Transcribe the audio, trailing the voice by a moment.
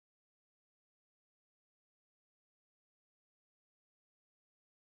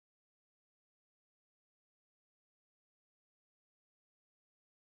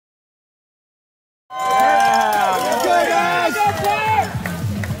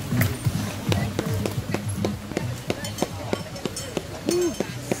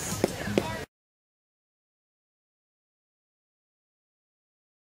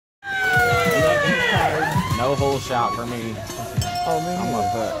out for me. Oh man,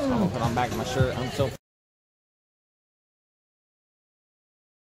 I'm gonna put on back my shirt. I'm so.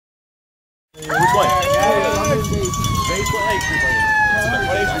 Which way? Base what age group are you?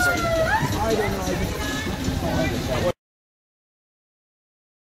 What age group are you? I don't know.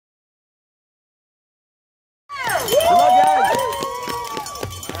 Good luck, guys.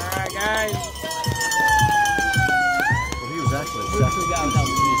 All right, guys. Well, he was actually second. He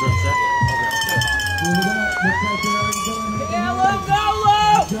was second. Yeah, Luke, go,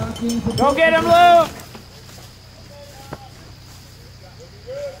 Luke! Go get him, Luke!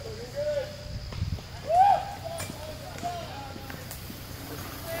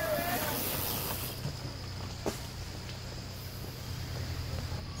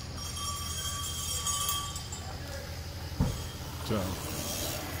 Go,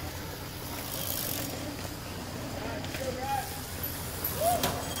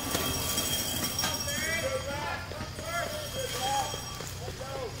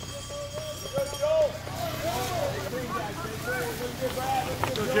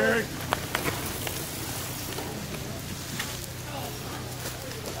 Jerry.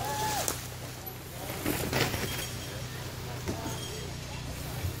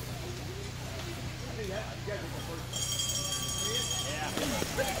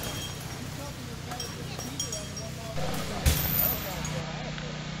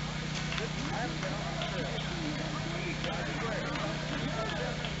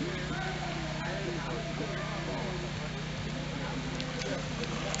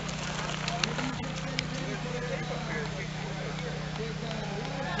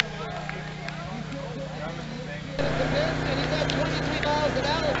 And he's at 23 miles an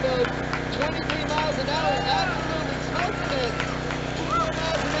hour, folks. 23 miles an hour, absolutely smoking it. 24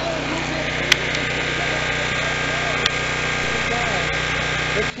 miles an hour,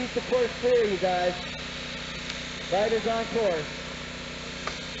 let's keep the course clear, you guys. Riders on course.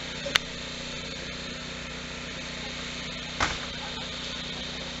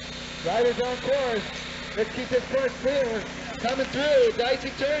 Riders on course. Let's keep this course clear. Coming through,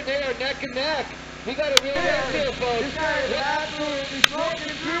 dicey turn there, neck and neck. We got a real race here, folks. This guy is absolutely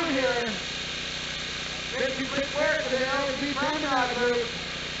smoking through here. Making quick work for the L&B promenade group.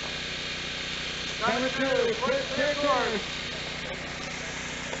 Coming through, quick course.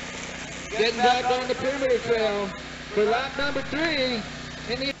 Getting back on the perimeter trail for lap number 3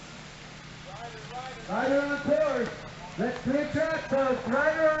 in the... Rider on course. Let's clear track, folks.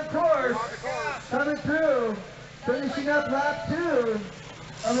 Rider on course. Coming through. Finishing up lap 2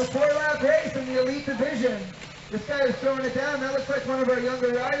 of a 4-lap race in the elite division. This guy is throwing it down. That looks like one of our younger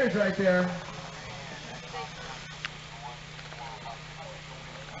riders right there.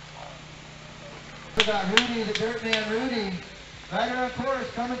 We got Rudy, the dirt man Rudy. Rider on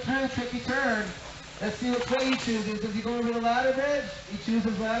course, coming through, tricky turn. Let's see which way he chooses. Does he go over the ladder bridge? He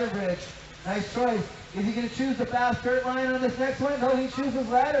chooses ladder bridge. Nice choice. Is he going to choose the fast dirt line on this next one? No, he chooses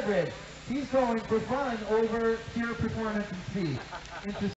ladder bridge. He's going for fun over pure performance and speed. Interesting.